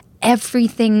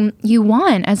everything you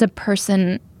want as a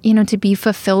person, you know, to be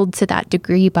fulfilled to that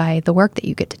degree by the work that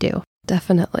you get to do.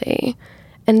 Definitely.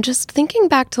 And just thinking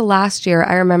back to last year,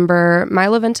 I remember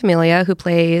Milo Ventimiglia, who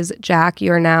plays Jack,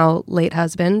 your now late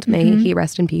husband, may he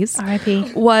rest in peace,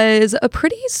 R.I.P. was a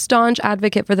pretty staunch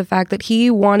advocate for the fact that he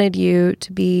wanted you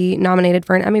to be nominated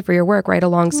for an Emmy for your work right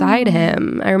alongside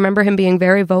him. I remember him being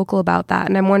very vocal about that.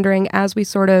 And I'm wondering, as we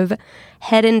sort of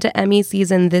head into Emmy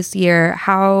season this year,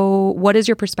 what is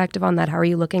your perspective on that? How are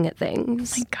you looking at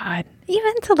things? Oh my God.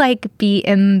 Even to like be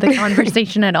in the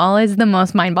conversation at all is the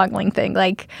most mind-boggling thing.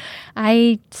 Like,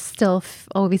 I still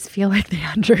always feel like the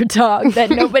underdog that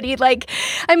nobody like.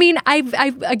 I mean,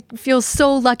 I feel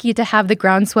so lucky to have the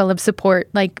groundswell of support,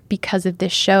 like, because of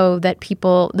this show that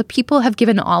the people have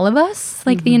given all of us,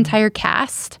 like the entire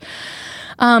cast.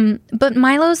 But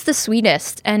Milo's the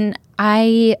sweetest, and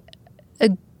I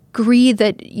agree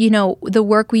that, you know, the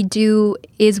work we do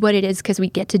is what it is because we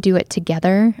get to do it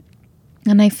together.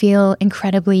 And I feel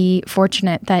incredibly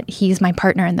fortunate that he's my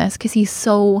partner in this because he's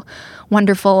so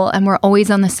wonderful and we're always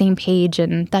on the same page.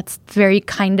 And that's very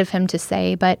kind of him to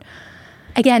say. But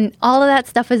again, all of that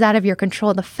stuff is out of your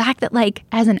control. The fact that, like,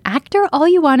 as an actor, all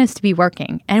you want is to be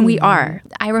working. And we are.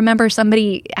 I remember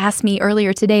somebody asked me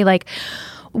earlier today, like,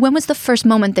 when was the first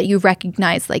moment that you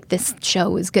recognized, like, this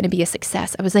show is going to be a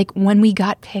success? I was like, when we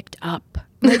got picked up.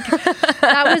 Like,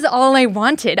 that was all I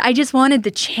wanted. I just wanted the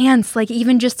chance, like,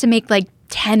 even just to make like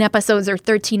 10 episodes or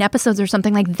 13 episodes or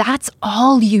something. Like, that's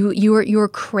all you're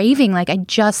craving. Like,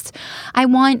 I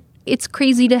want, it's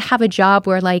crazy to have a job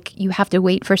where, like, you have to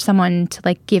wait for someone to,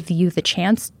 like, give you the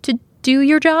chance to do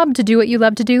your job, to do what you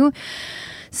love to do.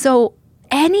 So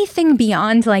anything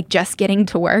beyond, like, just getting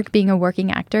to work, being a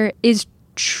working actor is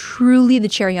truly the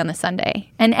cherry on the sundae.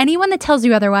 And anyone that tells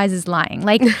you otherwise is lying.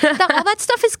 Like, all that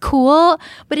stuff is cool,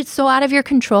 but it's so out of your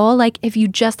control. Like, if you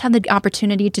just have the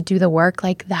opportunity to do the work,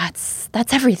 like, that's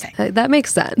everything. That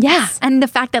makes sense. Yeah. And the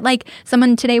fact that, like,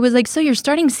 someone today was like, so you're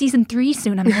starting season 3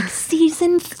 soon. I'm like,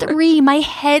 season 3? My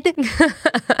head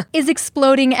is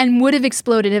exploding and would have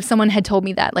exploded if someone had told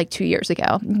me that like 2 years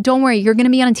ago. Don't worry, you're going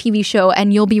to be on a TV show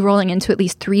and you'll be rolling into at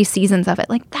least 3 seasons of it.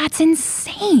 Like, that's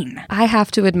insane. I have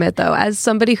to admit, though, as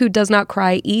somebody who does not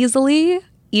cry easily,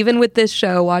 even with this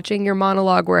show, watching your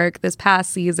monologue work this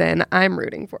past season, I'm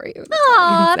rooting for you.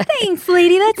 Aw, thanks,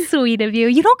 lady. That's sweet of you.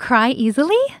 You don't cry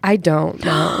easily? I don't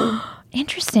know.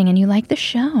 Interesting. And you like the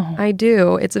show. I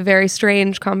do. It's a very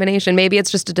strange combination. Maybe it's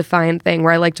just a defined thing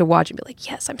where I like to watch and be like,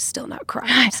 yes, I'm still not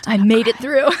crying. I made it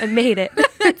through. I made it.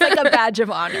 It's like a badge of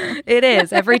honor. It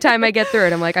is. Every time I get through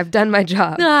it, I'm like, I've done my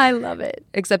job. I love it.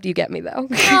 Except you get me, though.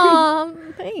 Aw,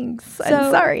 thanks.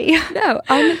 I'm sorry. No,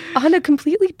 on a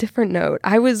completely different note,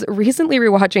 I was recently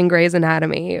rewatching Grey's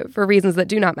Anatomy for reasons that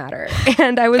do not matter.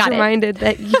 And I was reminded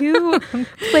that you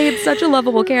played such a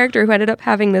lovable character who ended up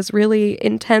having this really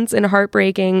intense and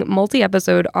heartbreaking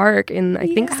multi-episode arc in, I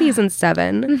think, season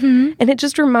 7. Mm-hmm. And it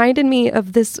just reminded me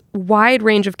of this wide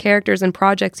range of characters and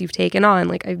projects you've taken on.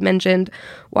 Like, I've mentioned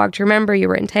Walk to Remember, you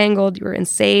were in Tangled, you were in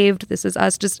Saved, This Is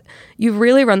Us. Just, you've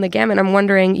really run the gamut. I'm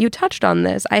wondering, you touched on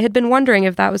this. I had been wondering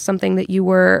if that was something that you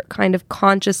were kind of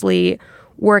consciously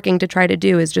working to try to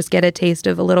do, is just get a taste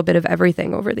of a little bit of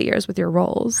everything over the years with your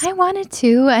roles. I wanted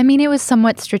to. I mean, it was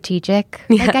somewhat strategic.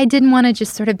 Yeah. Like, I didn't want to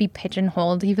just sort of be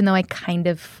pigeonholed, even though I kind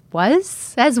of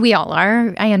was, as we all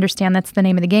are. I understand that's the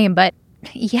name of the game. But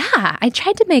yeah, I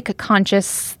tried to make a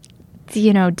conscious,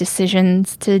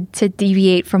 decisions to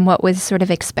deviate from what was sort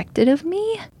of expected of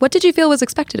me. What did you feel was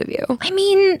expected of you? I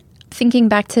mean, thinking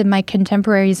back to my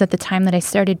contemporaries at the time that I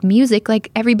started music, like,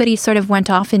 everybody sort of went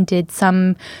off and did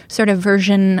some sort of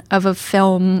version of a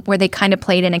film where they kind of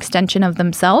played an extension of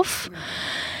themselves.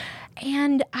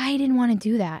 And I didn't want to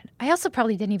do that. I also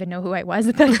probably didn't even know who I was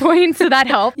at that point, so that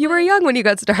helped. You were young when you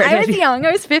got started. I was young.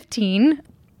 I was 15.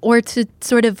 Or to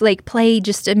sort of like play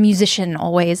just a musician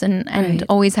always and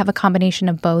always have a combination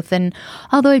of both. And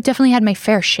although I've definitely had my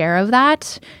fair share of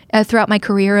that throughout my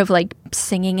career of like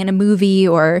singing in a movie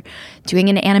or doing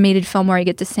an animated film where I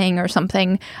get to sing or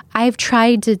something, I've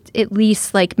tried to at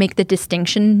least like make the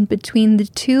distinction between the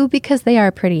two because they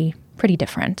are pretty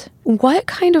different. What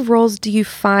kind of roles do you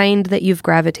find that you've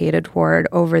gravitated toward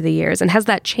over the years? And has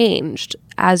that changed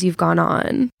as you've gone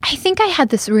on? I think I had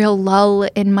this real lull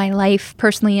in my life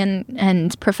personally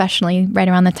and professionally right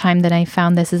around the time that I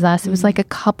found This Is Us. It was like a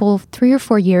couple, 3 or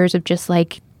 4 years of just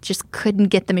couldn't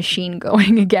get the machine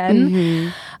going again.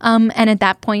 Mm-hmm. And at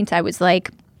that point I was like,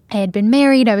 I had been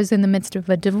married. I was in the midst of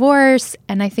a divorce.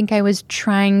 And I think I was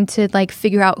trying to like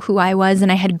figure out who I was.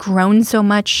 And I had grown so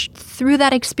much through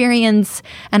that experience.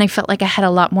 And I felt like I had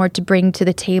a lot more to bring to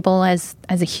the table as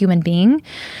a human being.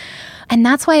 And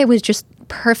that's why it was just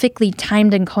perfectly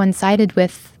timed and coincided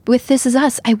with This Is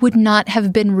Us. I would not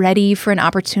have been ready for an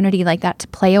opportunity like that to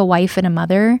play a wife and a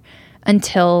mother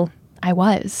until I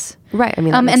was. Right. I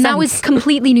mean, that was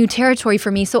completely new territory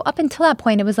for me. So up until that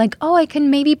point, it was like, oh, I can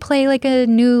maybe play like a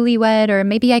newlywed, or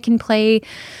maybe I can play,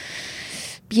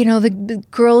 the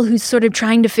girl who's sort of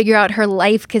trying to figure out her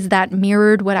life, because that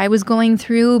mirrored what I was going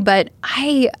through. But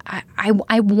I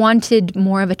wanted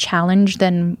more of a challenge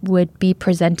than would be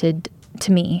presented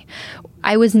to me.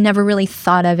 I was never really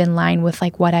thought of in line with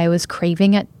like what I was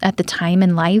craving at the time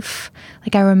in life.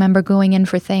 Like I remember going in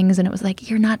for things and it was like,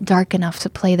 you're not dark enough to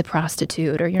play the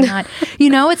prostitute, or you're not,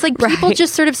 it's like people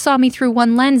just sort of saw me through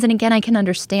one lens. And again, I can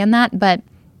understand that, but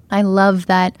I love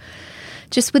that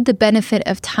just with the benefit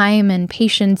of time and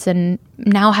patience, and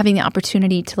now having the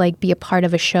opportunity to like be a part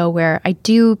of a show where I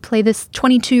do play this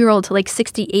 22-year-old to like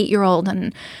 68-year-old.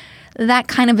 And that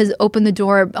kind of has opened the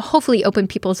door, hopefully opened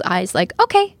people's eyes like,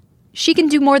 okay, she can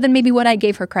do more than maybe what I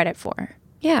gave her credit for.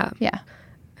 Yeah. Yeah.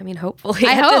 I mean, hopefully.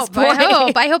 I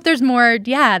hope there's more.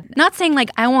 Yeah. Not saying like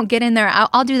I won't get in there.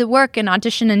 I'll do the work and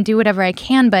audition and do whatever I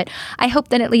can. But I hope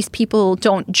that at least people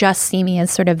don't just see me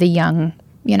as sort of the young,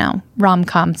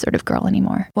 rom-com sort of girl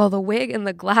anymore. Well, the wig and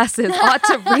the glasses ought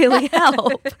to really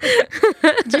help.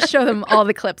 Just show them all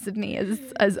the clips of me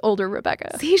as older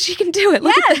Rebecca. See, she can do it.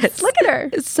 Look at this. Look at her.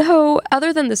 So,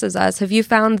 other than This Is Us, have you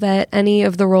found that any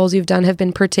of the roles you've done have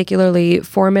been particularly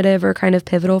formative or kind of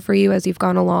pivotal for you as you've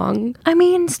gone along? I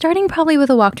mean, starting probably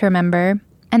with A Walk to Remember.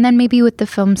 And then maybe with the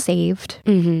film Saved,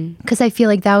 because I feel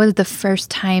like that was the first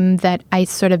time that I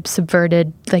sort of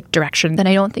subverted like direction that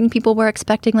I don't think people were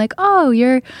expecting. Like, oh,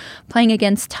 you're playing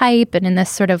against type and in this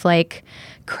sort of like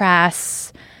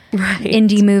crass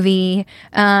indie movie.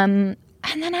 And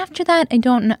then after that, I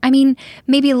don't know. I mean,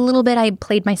 maybe a little bit I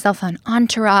played myself on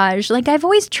Entourage. Like I've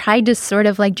always tried to sort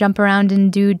of like jump around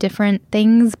and do different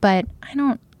things, but I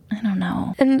don't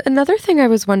know. And another thing I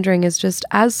was wondering is just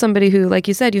as somebody who, like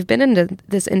you said, you've been into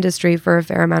this industry for a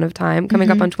fair amount of time, coming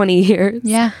up on 20 years.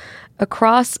 Yeah.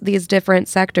 Across these different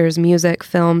sectors, music,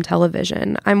 film,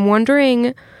 television, I'm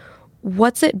wondering,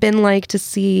 what's it been like to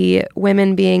see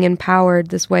women being empowered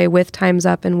this way with Time's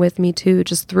Up and with Me Too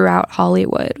just throughout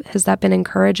Hollywood? Has that been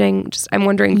encouraging? I'm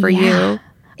wondering for you.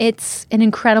 It's an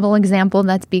incredible example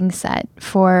that's being set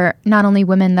for not only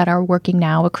women that are working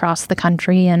now across the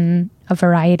country in a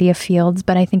variety of fields,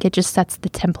 but I think it just sets the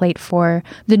template for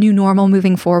the new normal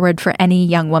moving forward for any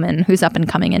young woman who's up and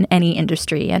coming in any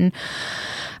industry. And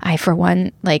I, for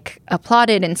one, like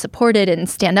applaud it and support it and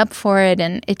stand up for it.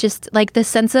 And it just like the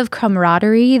sense of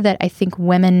camaraderie that I think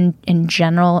women in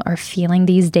general are feeling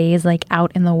these days, like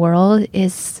out in the world,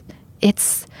 it's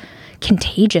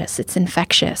contagious. It's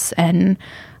infectious. And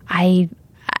I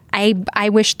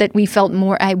wish that we felt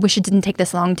more. I wish it didn't take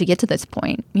this long to get to this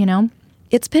point,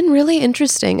 It's been really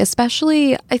interesting,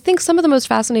 especially I think some of the most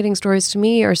fascinating stories to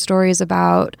me are stories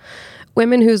about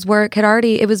women whose work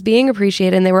it was being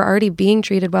appreciated and they were already being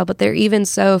treated well, but they're even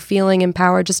so feeling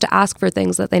empowered just to ask for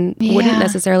things that they wouldn't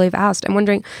necessarily have asked. I'm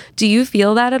wondering, do you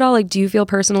feel that at all? Like, do you feel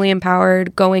personally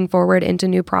empowered going forward into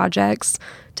new projects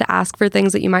to ask for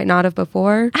things that you might not have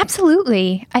before?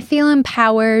 Absolutely. I feel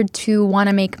empowered to want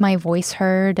to make my voice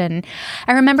heard. And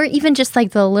I remember even just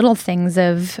like the little things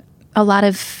of a lot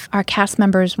of our cast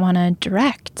members want to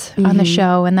direct on the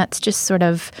show. And that's just sort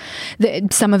of,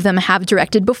 some of them have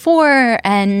directed before.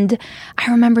 And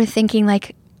I remember thinking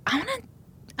like, I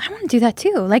want to do that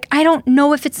too. Like, I don't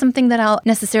know if it's something that I'll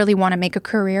necessarily want to make a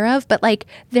career of, but like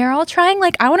they're all trying,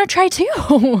 like I want to try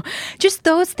too. Just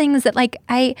those things that like,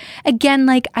 I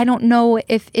don't know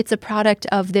if it's a product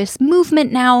of this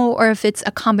movement now or if it's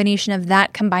a combination of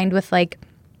that combined with like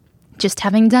just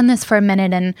having done this for a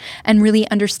minute and really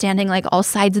understanding like all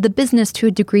sides of the business to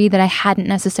a degree that I hadn't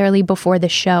necessarily before the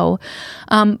show.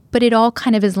 But it all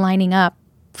kind of is lining up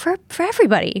for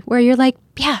everybody where you're like,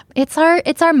 yeah, it's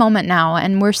our moment now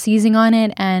and we're seizing on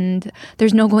it and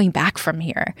there's no going back from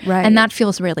here. Right. And that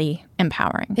feels really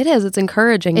empowering. It is. It's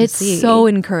encouraging to see. It's so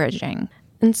encouraging.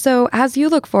 And so as you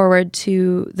look forward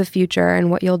to the future and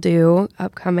what you'll do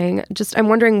upcoming, I'm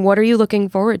wondering, what are you looking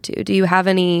forward to? Do you have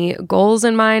any goals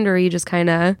in mind or are you just kind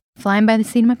of flying by the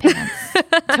seat of my pants?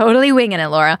 Totally winging it,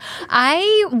 Laura.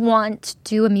 I want to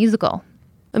do a musical.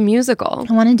 A musical.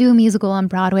 I want to do a musical on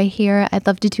Broadway here. I'd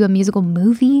love to do a musical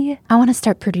movie. I want to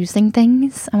start producing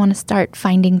things. I want to start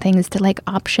finding things to like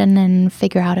option and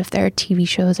figure out if there are TV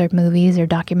shows or movies or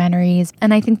documentaries.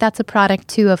 And I think that's a product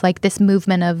too of like this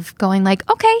movement of going like,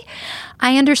 okay,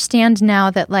 I understand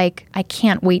now that like I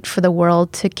can't wait for the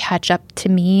world to catch up to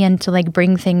me and to like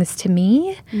bring things to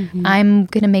me. I'm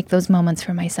going to make those moments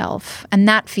for myself. And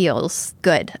that feels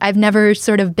good. I've never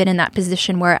sort of been in that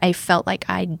position where I felt like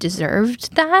I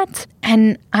deserved that.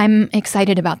 And I'm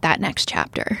excited about that next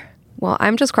chapter. Well,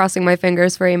 I'm just crossing my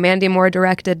fingers for a Mandy Moore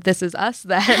directed This Is Us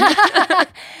then.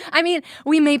 I mean,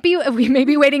 we may be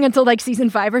waiting until like season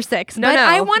 5 or 6, but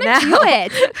I want to do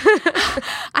it.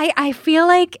 I feel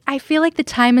like the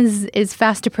time is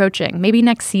fast approaching. Maybe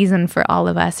next season for all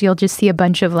of us, you'll just see a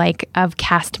bunch of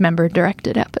cast member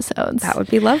directed episodes. That would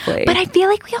be lovely. But I feel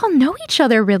like we all know each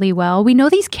other really well. We know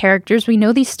these characters, we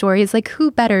know these stories. Like,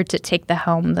 who better to take the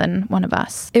helm than one of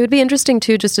us? It would be interesting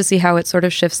too, just to see how it sort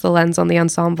of shifts the lens on the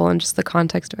ensemble and just the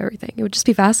context of everything. It would just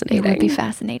be fascinating. It would be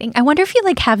fascinating. I wonder if you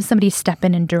have somebody step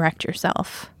in and direct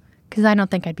yourself. Because I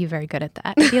don't think I'd be very good at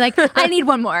that. I'd be like, I need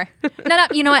one more. No,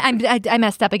 you know what? I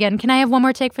messed up again. Can I have one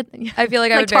more take for? I feel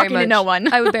like I would talking to no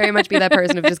one. I would very much be that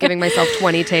person of just giving myself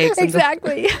 20 takes.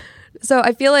 Exactly. So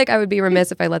I feel like I would be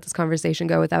remiss if I let this conversation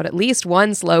go without at least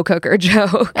one slow cooker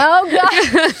joke. Oh,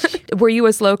 gosh. Were you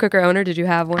a slow cooker owner? Did you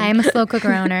have one? I am a slow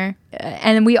cooker owner.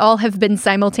 And we all have been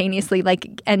simultaneously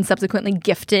and subsequently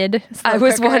gifted slow I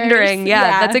was cookers. wondering.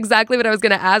 Yeah, that's exactly what I was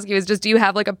going to ask you is just, do you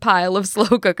have a pile of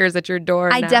slow cookers at your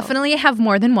door I now? definitely have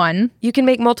more than one. You can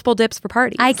make multiple dips for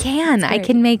parties. I can. I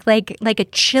can make like a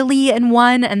chili in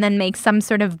one and then make some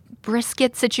sort of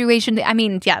brisket situation. I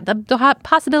mean, yeah, the hot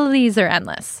possibilities are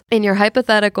endless. In your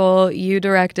hypothetical, you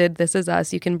directed This Is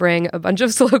Us. You can bring a bunch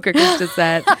of slow cookers to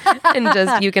set and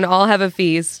just, you can all have a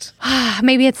feast.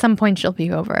 Maybe at some point she'll be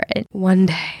over it. One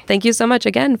day. Thank you so much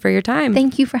again for your time.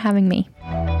 Thank you for having me.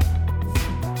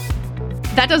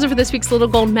 That does it for this week's Little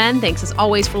Gold Men. Thanks as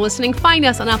always for listening. Find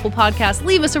us on Apple Podcasts.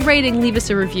 Leave us a rating. Leave us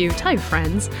a review. Tell your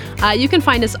friends. You can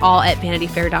find us all at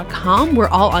vanityfair.com. We're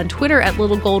all on Twitter at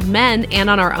Little Gold Men and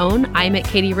on our own. I'm at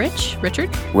Katie Richard,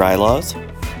 Rylaws,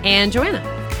 and Joanna.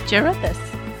 Jarethis.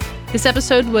 This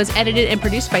episode was edited and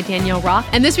produced by Danielle Roth.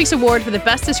 And this week's award for the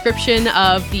best description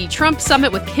of the Trump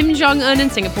summit with Kim Jong-un in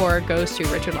Singapore goes to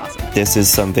Richard Lawson. this is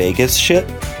some Vegas shit.